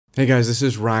Hey guys, this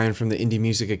is Ryan from the Indie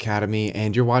Music Academy,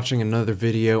 and you're watching another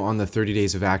video on the 30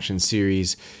 Days of Action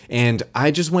series. And I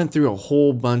just went through a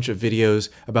whole bunch of videos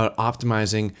about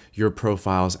optimizing your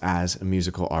profiles as a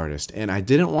musical artist, and I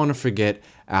didn't want to forget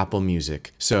Apple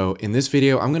Music. So in this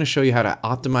video, I'm going to show you how to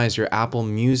optimize your Apple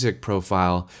Music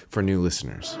profile for new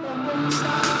listeners.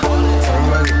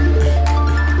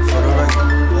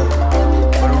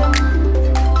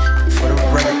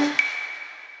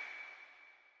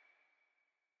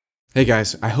 Hey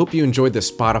guys, I hope you enjoyed the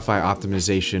Spotify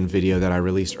optimization video that I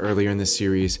released earlier in this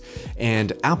series,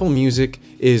 and Apple Music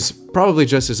is probably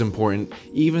just as important,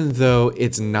 even though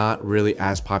it's not really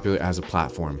as popular as a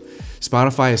platform.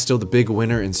 Spotify is still the big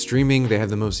winner in streaming. They have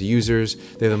the most users,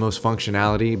 they have the most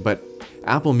functionality, but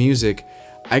Apple Music,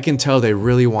 I can tell they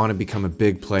really want to become a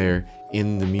big player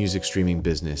in the music streaming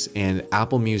business, and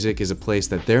Apple Music is a place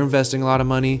that they're investing a lot of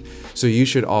money, so you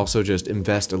should also just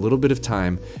invest a little bit of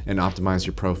time and optimize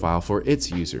your profile for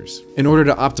its users. In order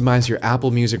to optimize your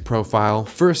Apple Music profile,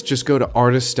 first just go to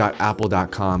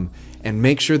artists.apple.com and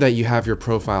make sure that you have your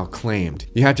profile claimed.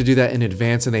 You have to do that in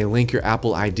advance, and they link your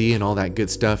Apple ID and all that good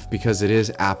stuff because it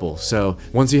is Apple. So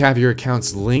once you have your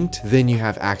accounts linked, then you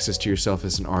have access to yourself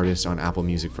as an artist on Apple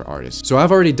Music for Artists. So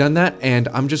I've already done that, and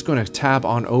I'm just going to tab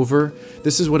on over.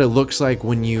 This is what it looks like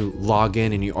when you log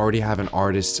in and you already have an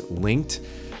artist linked.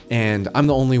 And I'm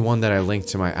the only one that I linked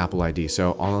to my Apple ID.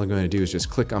 So all I'm going to do is just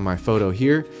click on my photo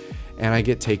here, and I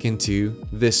get taken to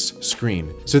this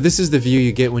screen. So this is the view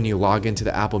you get when you log into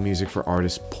the Apple Music for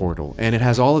Artists portal. And it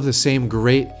has all of the same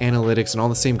great analytics and all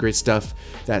the same great stuff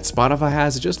that Spotify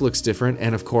has. It just looks different.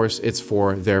 And of course, it's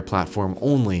for their platform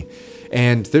only.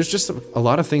 And there's just a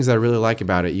lot of things that I really like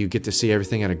about it. You get to see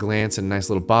everything at a glance in a nice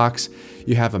little box.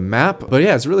 You have a map, but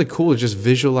yeah, it's really cool to just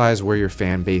visualize where your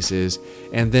fan base is.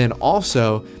 And then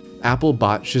also, Apple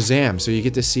bought Shazam, so you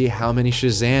get to see how many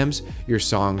Shazams your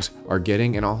songs are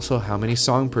getting and also how many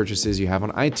song purchases you have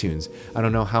on iTunes. I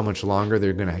don't know how much longer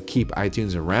they're going to keep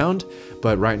iTunes around,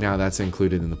 but right now that's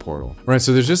included in the portal. All right,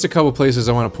 so there's just a couple places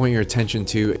I want to point your attention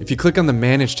to. If you click on the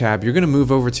Manage tab, you're going to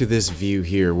move over to this view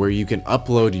here where you can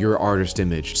upload your artist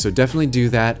image. So definitely do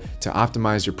that to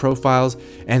optimize your profiles.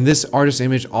 And this artist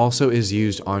image also is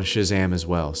used on Shazam as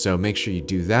well. So make sure you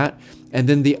do that. And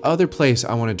then the other place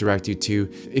I want to direct you to,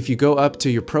 if you go up to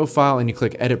your profile and you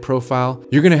click Edit Profile,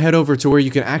 you're going to head over to where you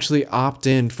can actually opt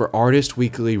in for Artist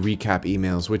Weekly Recap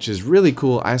emails, which is really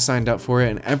cool. I signed up for it,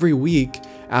 and every week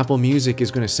Apple Music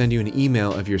is going to send you an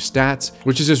email of your stats,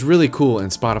 which is just really cool, and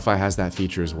Spotify has that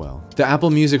feature as well. The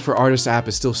Apple Music for Artists app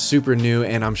is still super new,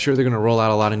 and I'm sure they're going to roll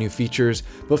out a lot of new features,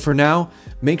 but for now,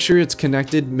 make sure it's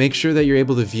connected, make sure that you're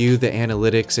able to view the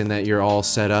analytics and that you're all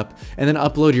set up, and then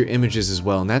upload your images as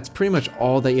well. And that's pretty much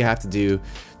all that you have to do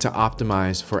to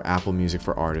optimize for Apple Music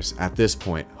for Artists at this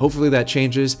point. Hopefully that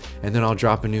changes, and then I'll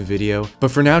drop a new video. But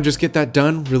for now, just get that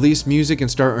done, release music, and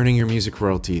start earning your music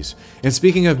royalties. And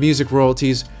speaking of music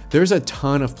royalties, there's a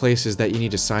ton of places that you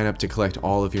need to sign up to collect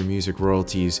all of your music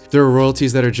royalties. There are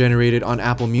royalties that are generated on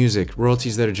Apple Music,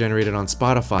 royalties that are generated on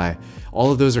Spotify.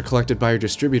 All of those are collected by your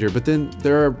distributor, but then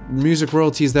there are music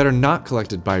royalties that are not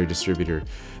collected by your distributor.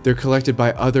 They're collected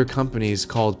by other companies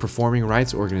called performing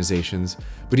rights organizations,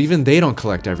 but even they don't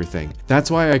collect everything. That's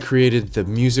why I created the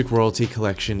Music Royalty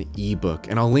Collection ebook,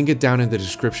 and I'll link it down in the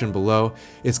description below.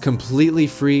 It's completely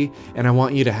free, and I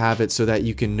want you to have it so that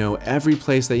you can know every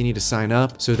place that you need to sign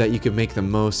up so that you can make the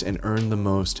most and earn the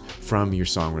most from your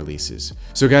song releases.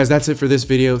 So guys, that's it for this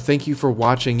video. Thank you for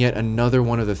watching yet another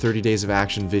one of the 30 Days of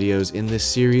Action videos in this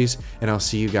series, and I'll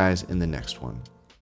see you guys in the next one.